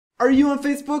Are you on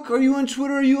Facebook? Are you on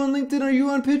Twitter? Are you on LinkedIn? Are you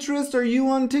on Pinterest? Are you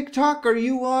on TikTok? Are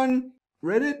you on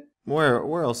Reddit?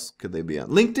 Where else could they be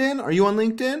on? LinkedIn? Are you on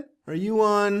LinkedIn? Are you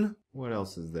on... What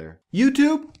else is there?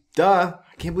 YouTube? Duh.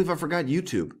 I can't believe I forgot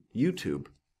YouTube. YouTube.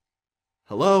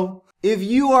 Hello? If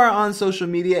you are on social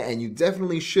media, and you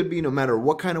definitely should be no matter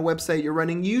what kind of website you're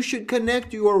running, you should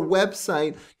connect your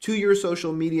website to your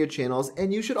social media channels,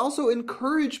 and you should also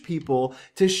encourage people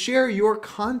to share your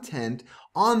content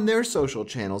on their social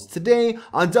channels. Today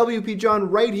on WPJon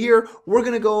right here, we're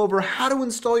going to go over how to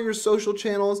install your social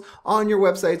channels on your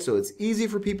website so it's easy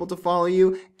for people to follow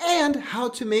you, and how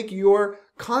to make your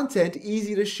content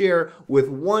easy to share with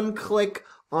one click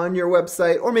on your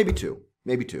website, or maybe two.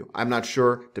 Maybe two. I'm not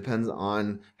sure. Depends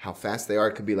on how fast they are.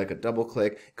 It could be like a double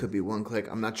click. It could be one click.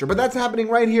 I'm not sure. But that's happening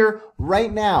right here,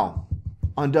 right now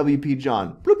on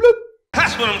WPJon. Bloop, bloop.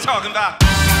 That's what I'm talking about.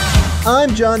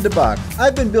 I'm John DeBach.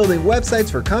 I've been building websites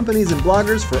for companies and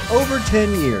bloggers for over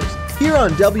 10 years. Here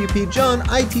on WPJon,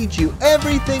 I teach you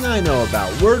everything I know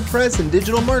about WordPress and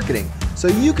digital marketing so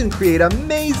you can create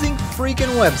amazing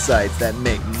freaking websites that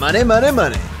make money, money,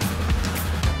 money.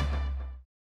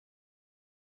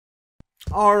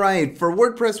 Alright, for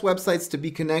WordPress websites to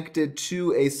be connected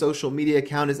to a social media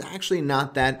account is actually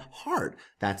not that hard.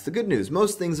 That's the good news.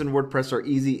 Most things in WordPress are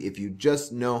easy if you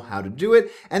just know how to do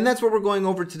it, and that's what we're going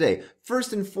over today.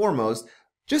 First and foremost,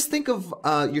 just think of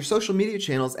your social media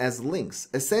channels as links.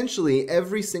 Essentially,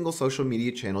 every single social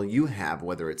media channel you have,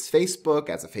 whether it's Facebook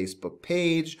as a Facebook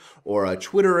page or a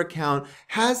Twitter account,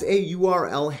 has a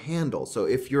URL handle. So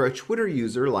if you're a Twitter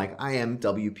user, like I am,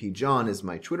 WPJon is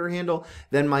my Twitter handle,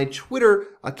 then my Twitter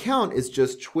account is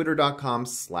just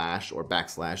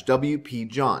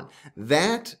twitter.com//WPJon.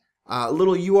 That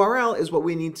little URL is what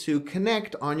we need to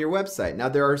connect on your website. Now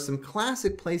there are some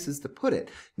classic places to put it,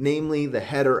 namely the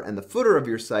header and the footer of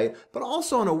your site, but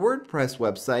also on a WordPress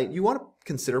website, you want to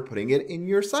consider putting it in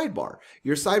your sidebar.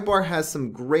 Your sidebar has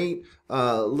some great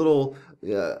little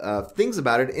things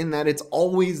about it in that it's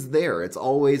always there. It's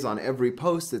always on every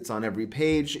post, it's on every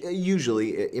page.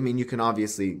 Usually, I mean, you can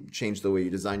obviously change the way you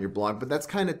design your blog, but that's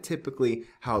kind of typically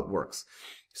how it works.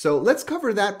 So let's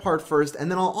cover that part first, and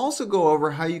then I'll also go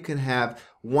over how you can have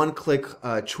one-click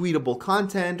tweetable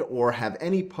content, or have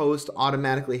any post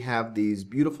automatically have these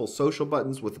beautiful social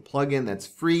buttons with a plugin that's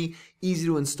free, easy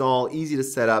to install, easy to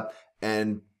set up,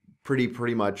 and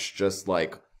pretty much just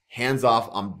like hands off,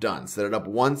 I'm done. Set it up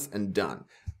once and done.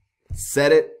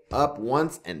 Set it up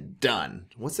once and done.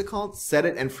 What's it called? Set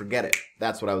it and forget it.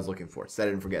 That's what I was looking for. Set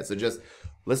it and forget. So just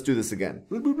let's do this again.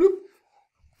 Bloop, bloop, bloop.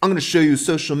 I'm going to show you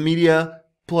social media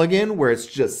plugin where it's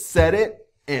just set it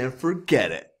and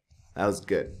forget it. That was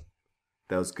good.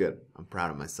 That was good. I'm proud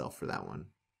of myself for that one.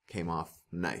 Came off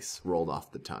nice, rolled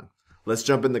off the tongue. Let's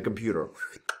jump in the computer.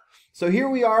 So here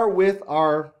we are with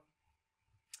our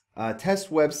test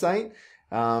website,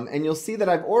 and you'll see that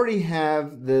I've already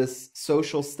have this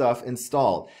social stuff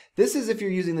installed. This is if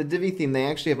you're using the Divi theme. They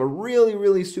actually have a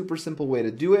really super simple way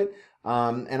to do it.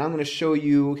 And I'm going to show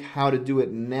you how to do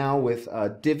it now with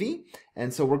Divi.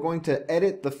 And so we're going to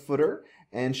edit the footer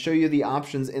and show you the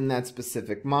options in that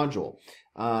specific module.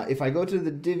 If I go to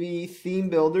the Divi theme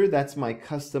builder, that's my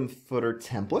custom footer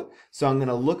template. So I'm going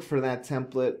to look for that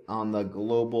template on the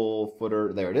global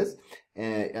footer. There it is.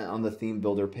 On the theme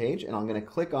builder page, and I'm going to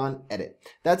click on edit.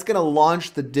 That's going to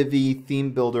launch the Divi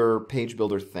theme builder page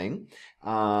builder thing.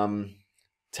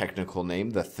 Technical name,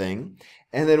 the thing.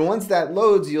 And then once that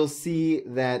loads, you'll see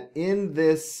that in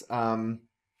this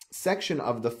section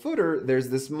of the footer, there's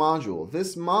this module.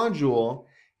 This module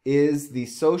is the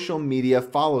social media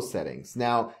follow settings.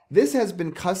 Now, this has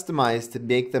been customized to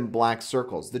make them black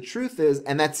circles. The truth is,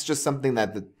 and that's just something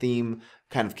that the theme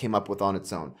kind of came up with on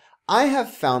its own. I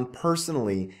have found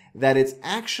personally that it's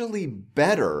actually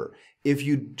better if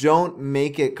you don't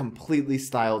make it completely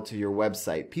styled to your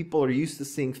website. People are used to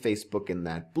seeing Facebook in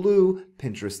that blue,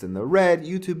 Pinterest in the red,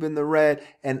 YouTube in the red,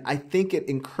 and I think it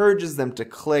encourages them to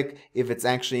click if it's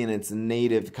actually in its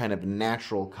native kind of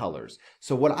natural colors.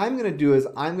 So what I'm going to do is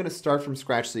I'm going to start from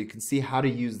scratch so you can see how to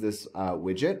use this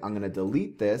widget. I'm going to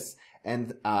delete this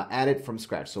and add it from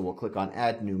scratch. So we'll click on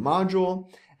Add New Module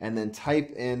and then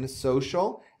type in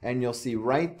Social, and you'll see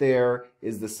right there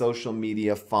is the social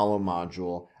media follow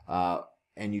module.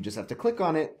 And you just have to click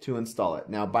on it to install it.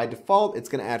 Now, by default, it's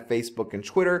going to add Facebook and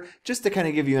Twitter, just to kind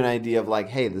of give you an idea of like,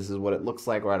 hey, this is what it looks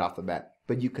like right off the bat.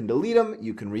 But you can delete them,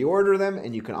 you can reorder them,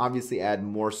 and you can obviously add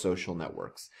more social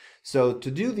networks. So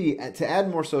to add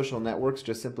more social networks,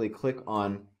 just simply click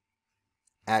on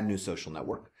Add New Social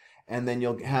Network. And then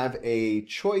you'll have a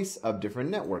choice of different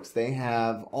networks. They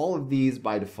have all of these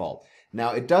by default.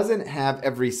 Now, it doesn't have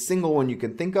every single one you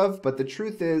can think of, but the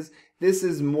truth is, this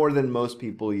is more than most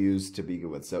people use to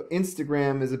begin with. So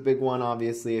Instagram is a big one,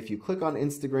 obviously. If you click on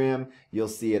Instagram, you'll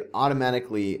see it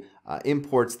automatically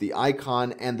imports the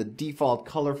icon and the default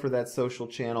color for that social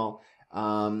channel.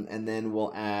 And then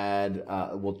we'll add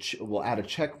a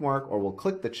check mark, or we'll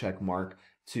click the check mark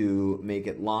to make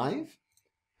it live.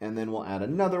 And then we'll add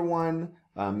another one.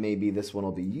 Maybe this one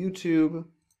will be YouTube.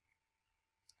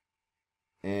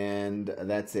 And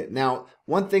that's it. Now,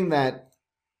 one thing that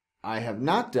I have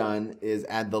not done is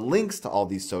add the links to all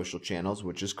these social channels,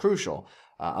 which is crucial.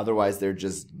 Otherwise, they're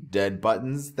just dead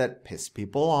buttons that piss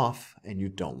people off, and you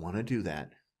don't want to do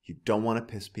that. You don't want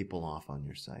to piss people off on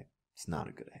your site. It's not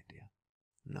a good idea.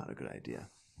 Not a good idea.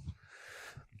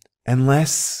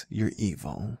 Unless you're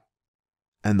evil,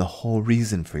 and the whole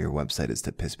reason for your website is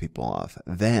to piss people off,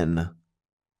 then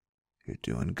you're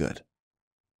doing good.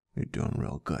 You're doing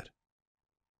real good.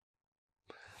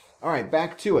 All right,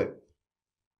 back to it.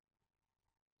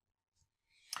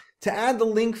 To add the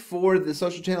link for the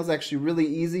social channel is actually really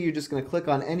easy. You're just going to click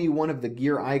on any one of the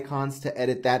gear icons to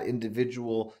edit that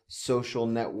individual social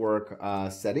network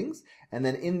settings. And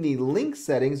then in the link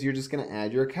settings, you're just going to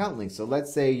add your account link. So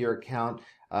let's say your account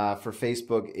for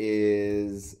Facebook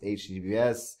is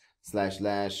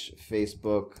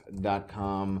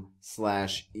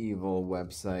https://facebook.com/evil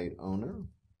website owner.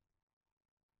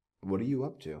 What are you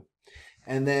up to?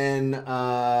 And then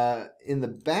in the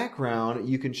background,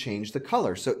 you can change the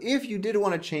color. So if you did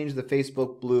want to change the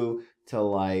Facebook blue to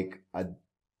like a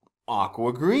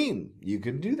aqua green, you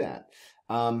can do that.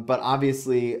 But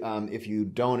obviously, if you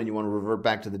don't and you want to revert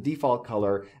back to the default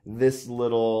color, this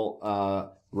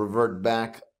little revert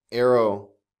back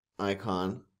arrow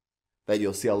icon that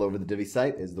you'll see all over the Divi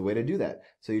site is the way to do that.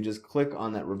 So you just click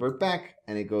on that revert back,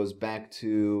 and it goes back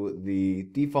to the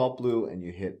default blue, and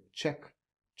you hit check,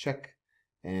 check.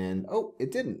 And oh,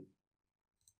 it didn't.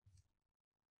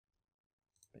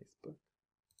 Facebook.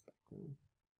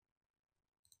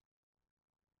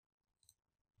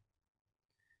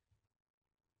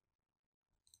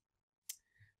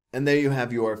 And there you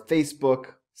have your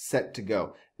Facebook set to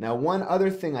go. Now, one other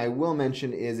thing I will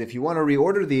mention is if you want to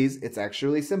reorder these, it's actually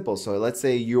really simple. So let's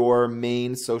say your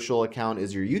main social account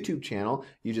is your YouTube channel.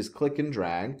 You just click and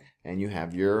drag, and you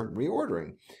have your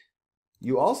reordering.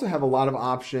 You also have a lot of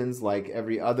options like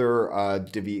every other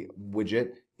Divi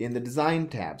widget in the Design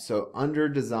tab. So under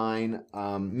Design,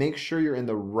 make sure you're in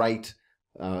the right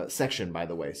section, by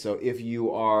the way. So if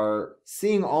you are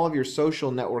seeing all of your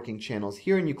social networking channels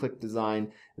here and you click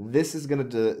Design, this is going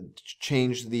to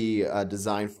change the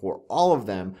design for all of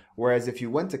them. Whereas if you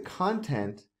went to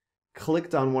Content,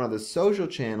 clicked on one of the social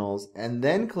channels, and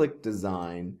then click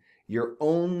Design, you're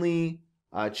only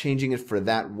changing it for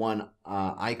that one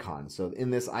icon. So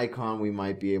in this icon, we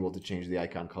might be able to change the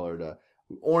icon color to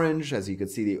orange. As you can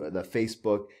see, the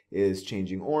Facebook is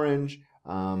changing orange,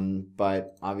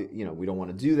 but we don't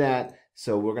want to do that.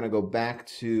 So we're going to go back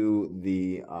to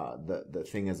the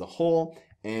thing as a whole.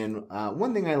 And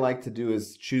one thing I like to do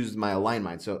is choose my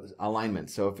alignment. So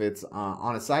if it's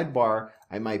on a sidebar,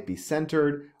 I might be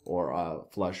centered or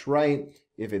flush right.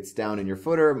 If it's down in your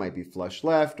footer, it might be flush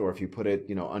left, or if you put it,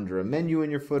 under a menu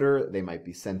in your footer, they might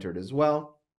be centered as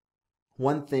well.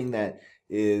 One thing that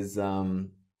is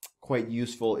quite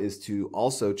useful is to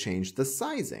also change the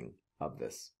sizing of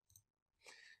this.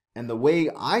 And the way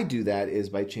I do that is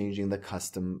by changing the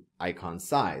custom icon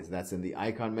size. That's in the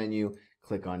icon menu.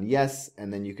 Click on yes,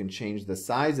 and then you can change the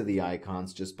size of the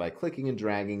icons just by clicking and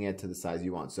dragging it to the size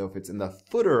you want. So if it's in the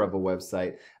footer of a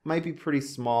website, it might be pretty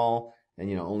small and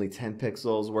only 10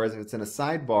 pixels, whereas if it's in a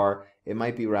sidebar, it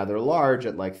might be rather large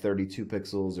at like 32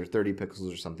 pixels or 30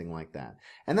 pixels or something like that.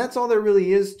 And that's all there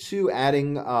really is to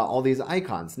adding all these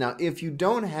icons. Now, if you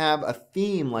don't have a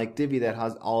theme like Divi that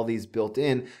has all these built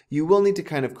in, you will need to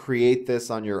kind of create this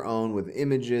on your own with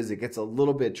images. It gets a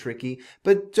little bit tricky,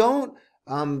 but don't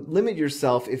limit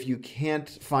yourself if you can't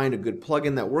find a good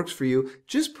plugin that works for you.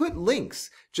 Just put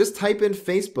links. Just type in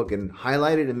Facebook and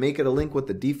highlight it and make it a link with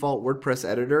the default WordPress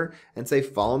editor and say,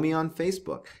 follow me on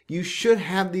Facebook. You should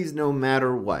have these no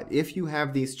matter what. If you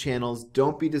have these channels,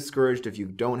 don't be discouraged if you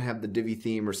don't have the Divi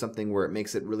theme or something where it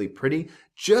makes it really pretty.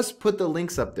 Just put the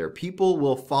links up there. People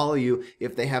will follow you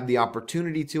if they have the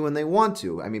opportunity to and they want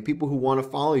to. I mean, people who want to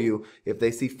follow you, if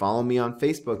they see follow me on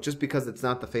Facebook, just because it's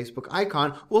not the Facebook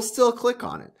icon, will still click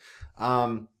on it.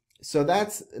 So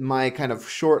that's my kind of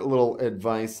short little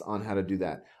advice on how to do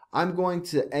that. I'm going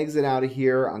to exit out of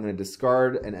here. I'm going to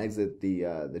discard and exit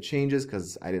the changes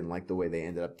because I didn't like the way they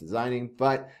ended up designing.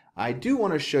 But I do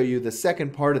want to show you the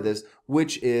second part of this,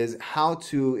 which is how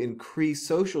to increase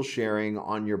social sharing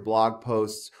on your blog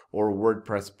posts or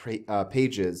WordPress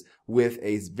pages with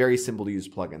a very simple to use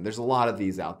plugin. There's a lot of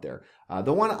these out there.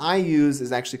 The one I use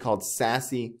is actually called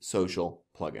Sassy Social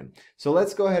Plugin. So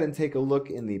let's go ahead and take a look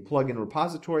in the plugin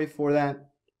repository for that.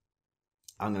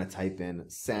 I'm going to type in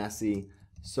Sassy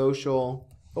Social.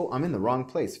 Oh, I'm in the wrong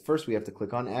place. First, we have to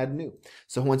click on Add New.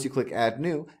 So once you click Add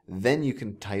New, then you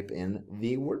can type in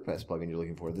the WordPress plugin you're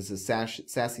looking for. This is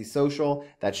Sassy Social.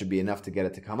 That should be enough to get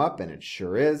it to come up, and it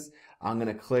sure is. I'm going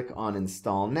to click on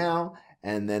Install Now,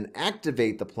 and then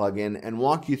activate the plugin and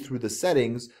walk you through the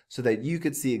settings so that you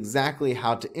could see exactly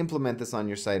how to implement this on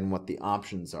your site and what the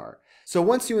options are. So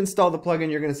once you install the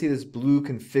plugin, you're going to see this blue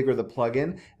configure the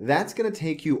plugin. That's going to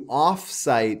take you off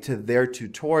site to their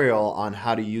tutorial on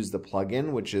how to use the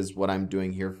plugin, which is what I'm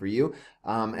doing here for you.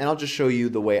 And I'll just show you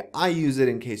the way I use it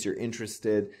in case you're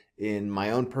interested in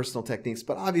my own personal techniques.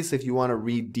 But obviously, if you want to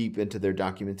read deep into their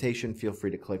documentation, feel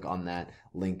free to click on that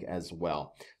link as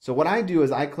well. So what I do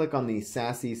is I click on the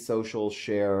Sassy Social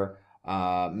Share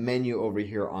menu over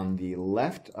here on the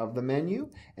left of the menu,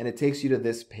 and it takes you to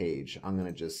this page. I'm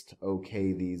going to just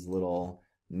OK these little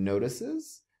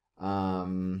notices.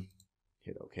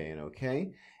 Hit OK and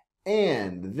OK.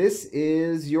 And this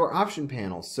is your option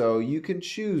panel. So you can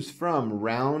choose from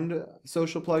round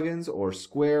social plugins or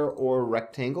square or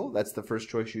rectangle. That's the first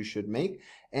choice you should make.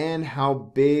 And how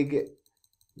big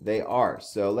they are.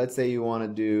 So let's say you want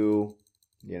to do,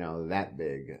 that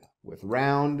big. With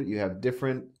round, you have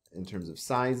different in terms of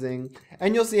sizing.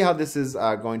 And you'll see how this is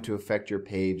going to affect your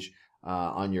page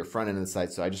on your front end of the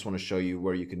site. So I just want to show you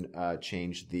where you can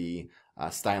change the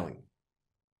styling.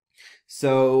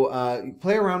 So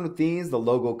play around with these, the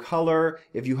logo color.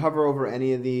 If you hover over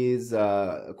any of these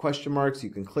question marks, you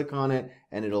can click on it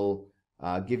and it'll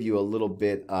give you a little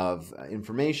bit of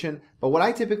information. But what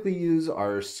I typically use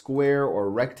are square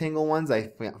or rectangle ones. I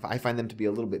find them to be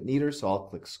a little bit neater, so I'll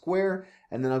click square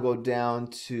and then I'll go down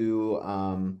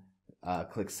to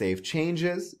click Save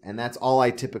Changes, and that's all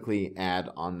I typically add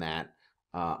on that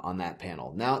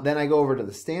panel. Now, then I go over to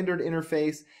the standard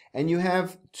interface, and you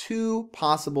have two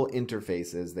possible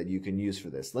interfaces that you can use for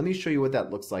this. Let me show you what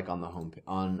that looks like on the home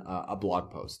on a blog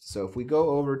post. So if we go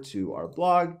over to our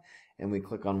blog and we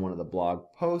click on one of the blog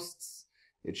posts,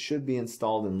 it should be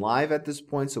installed in live at this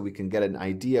point, so we can get an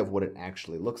idea of what it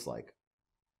actually looks like.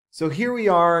 So here we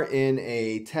are in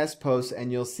a test post, and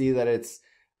you'll see that it's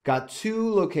got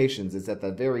two locations. It's at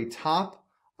the very top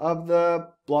of the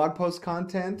blog post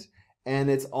content, and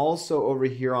it's also over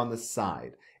here on the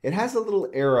side. It has a little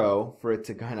arrow for it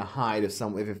to kind of hide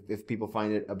if people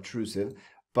find it obtrusive,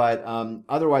 but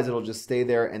otherwise it'll just stay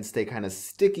there and stay kind of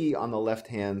sticky on the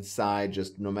left-hand side,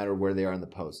 just no matter where they are in the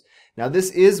post. Now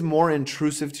this is more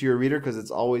intrusive to your reader because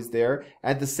it's always there.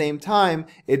 At the same time,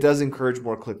 it does encourage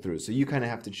more click-throughs, so you kind of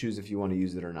have to choose if you want to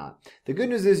use it or not. The good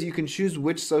news is you can choose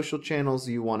which social channels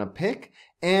you want to pick,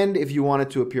 and if you want it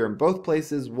to appear in both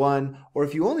places, one, or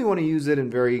if you only want to use it in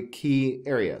very key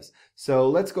areas. So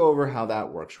let's go over how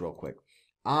that works real quick.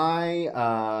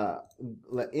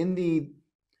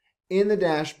 In the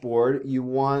dashboard,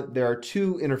 there are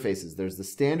two interfaces. There's the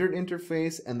standard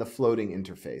interface and the floating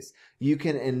interface. You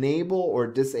can enable or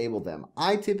disable them.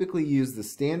 I typically use the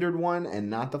standard one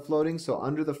and not the floating, so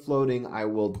under the floating, I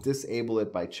will disable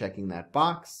it by checking that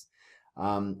box.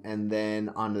 And then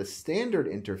on the standard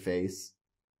interface,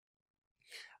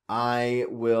 I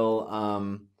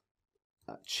will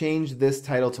change this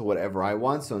title to whatever I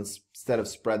want. So instead of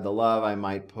spread the love, I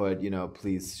might put,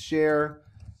 please share.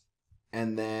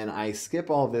 And then I skip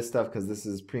all this stuff because this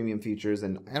is premium features,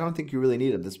 and I don't think you really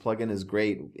need it. This plugin is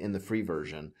great in the free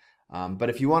version. But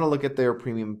if you want to look at their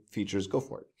premium features, go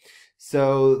for it.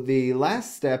 So the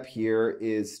last step here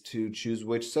is to choose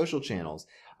which social channels.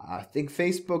 I think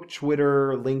Facebook,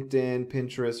 Twitter, LinkedIn,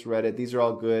 Pinterest, Reddit, these are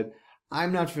all good.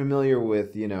 I'm not familiar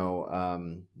with,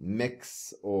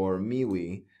 Mix or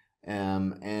MeWe.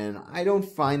 And I don't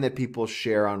find that people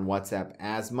share on WhatsApp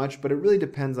as much, but it really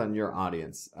depends on your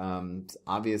audience.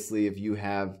 Obviously, if you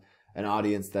have an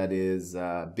audience that is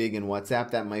big in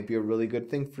WhatsApp, that might be a really good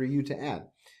thing for you to add.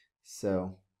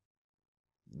 So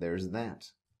there's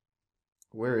that.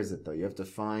 Where is it though? You have to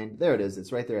find, there it is.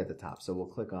 It's right there at the top. So we'll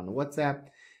click on WhatsApp,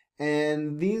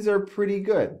 and these are pretty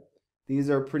good. These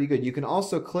are pretty good. You can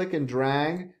also click and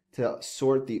drag to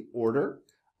sort the order.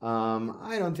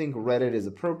 I don't think Reddit is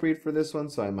appropriate for this one,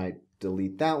 so I might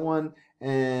delete that one.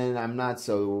 And I'm not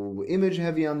so image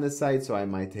heavy on this site, so I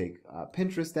might take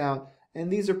Pinterest out.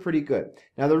 and these are pretty good.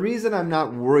 Now, the reason I'm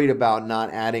not worried about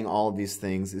not adding all of these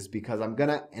things is because I'm going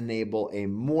to enable a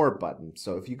More button.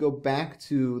 So if you go back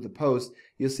to the post,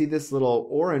 you'll see this little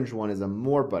orange one is a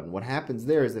More button. What happens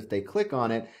there is if they click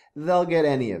on it, they'll get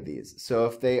any of these. So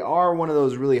if they are one of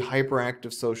those really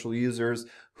hyperactive social users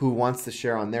who wants to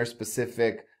share on their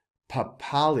specific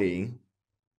Papali,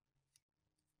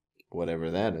 whatever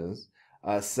that is,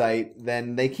 site,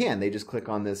 then they can. They just click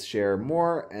on this Share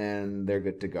More and they're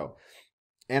good to go.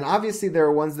 And obviously there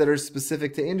are ones that are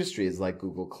specific to industries like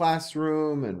Google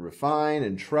Classroom and Refine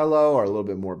and Trello are a little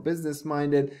bit more business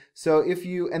minded. So if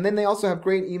you, and then they also have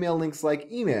great email links like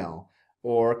email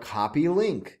or copy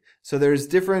link. So there's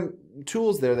different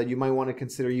tools there that you might want to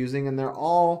consider using, and they're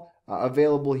all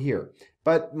available here.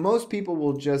 But most people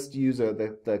will just use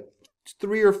the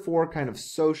 3 or 4 kind of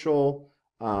social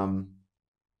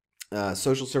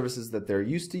services that they're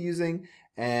used to using,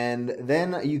 and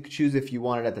then you choose if you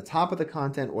want it at the top of the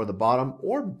content or the bottom,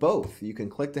 or both. You can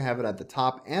click to have it at the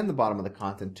top and the bottom of the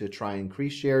content to try and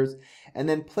increase shares. And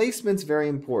then placement's very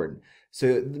important.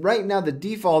 So right now the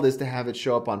default is to have it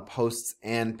show up on posts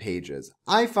and pages.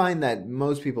 I find that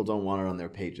most people don't want it on their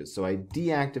pages, so I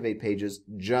deactivate pages,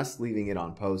 just leaving it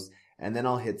on posts, and then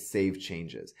I'll hit Save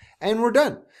Changes. And we're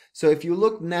done. So if you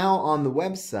look now on the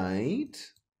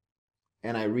website,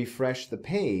 and I refresh the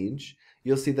page,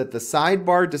 you'll see that the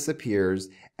sidebar disappears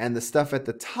and the stuff at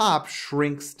the top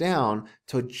shrinks down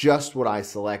to just what I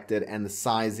selected and the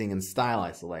sizing and style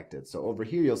I selected. So over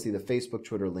here you'll see the Facebook,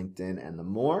 Twitter, LinkedIn, and the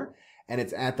more. And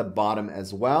it's at the bottom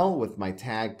as well with my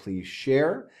tag, please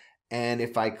share. And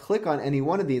if I click on any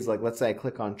one of these, like let's say I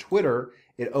click on Twitter,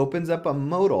 it opens up a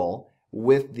modal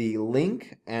with the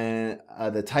link and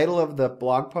the title of the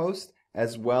blog post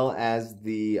as well as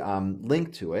the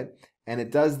link to it. And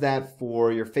it does that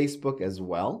for your Facebook as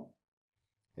well.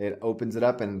 It opens it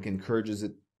up and encourages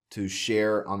it to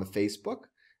share on the Facebook.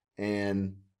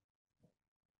 And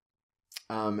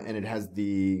it has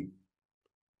the,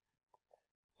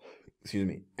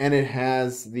 and it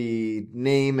has the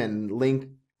name and link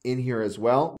in here as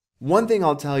well. One thing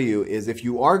I'll tell you is if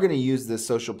you are going to use this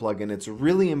social plugin, it's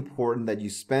really important that you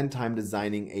spend time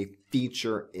designing a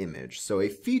feature image. So a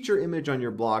feature image on your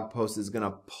blog post is going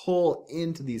to pull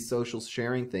into these social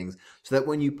sharing things so that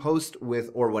when you post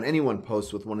with, or when anyone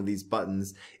posts with one of these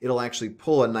buttons, it'll actually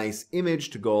pull a nice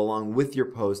image to go along with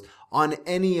your post on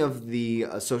any of the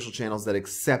social channels that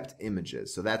accept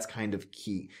images. So that's kind of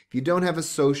key. If you don't have a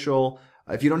social,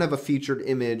 if you don't have a featured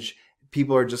image,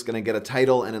 people are just going to get a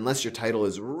title, and unless your title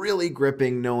is really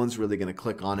gripping, no one's really going to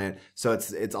click on it. So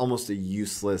it's almost a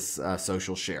useless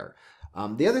social share.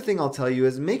 The other thing I'll tell you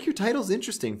is make your titles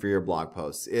interesting for your blog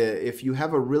posts. If you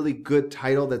have a really good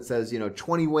title that says,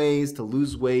 20 ways to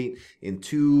lose weight in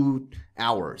 2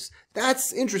 hours,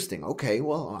 that's interesting. Okay,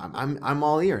 well, I'm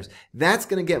all ears. That's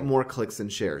going to get more clicks and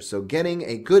shares. So getting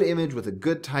a good image with a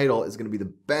good title is going to be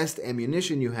the best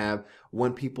ammunition you have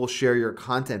when people share your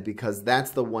content, because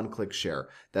that's the one-click share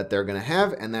that they're going to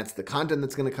have, and that's the content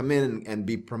that's going to come in and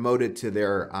be promoted to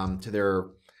their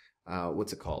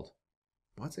what's it called?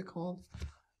 What's it called?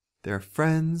 Their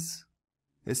friends.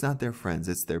 It's not their friends.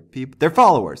 It's their people. Their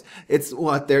followers. It's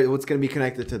what's going to be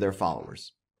connected to their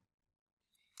followers.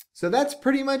 So that's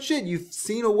pretty much it. You've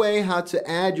seen a way how to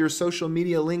add your social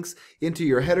media links into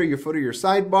your header, your footer, your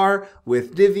sidebar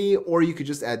with Divi, or you could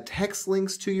just add text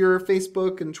links to your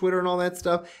Facebook and Twitter and all that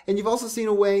stuff. And you've also seen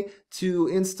a way to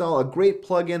install a great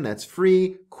plugin that's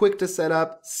free, quick to set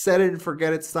up, set it and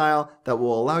forget it style that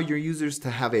will allow your users to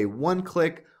have a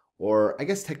one-click, or I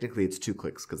guess technically it's 2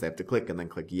 clicks because they have to click and then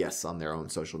click yes on their own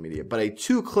social media. But a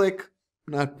 2-click,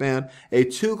 not bad, a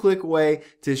 2-click way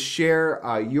to share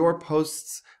your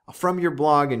posts from your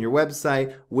blog and your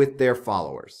website with their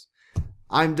followers.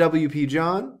 I'm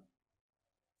WPJon.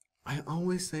 I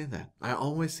always say that. I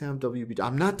always say I'm WPJon.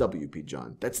 I'm not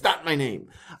WPJon. That's not my name.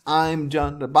 I'm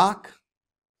John DeBach.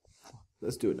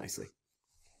 Let's do it nicely.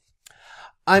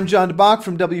 I'm John DeBach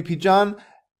from WPJon.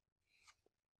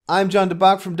 I'm John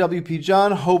DeBach from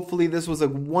WPJon. Hopefully this was a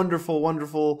wonderful,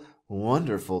 wonderful,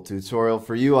 wonderful tutorial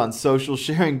for you on social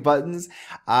sharing buttons.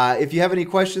 If you have any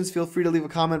questions, feel free to leave a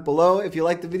comment below. If you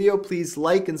liked the video, please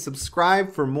like and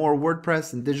subscribe for more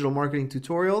WordPress and digital marketing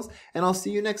tutorials. And I'll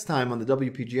see you next time on the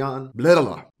WPJon.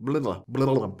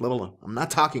 I'm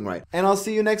not talking right. And I'll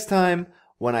see you next time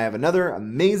when I have another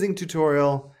amazing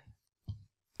tutorial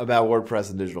about WordPress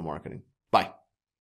and digital marketing.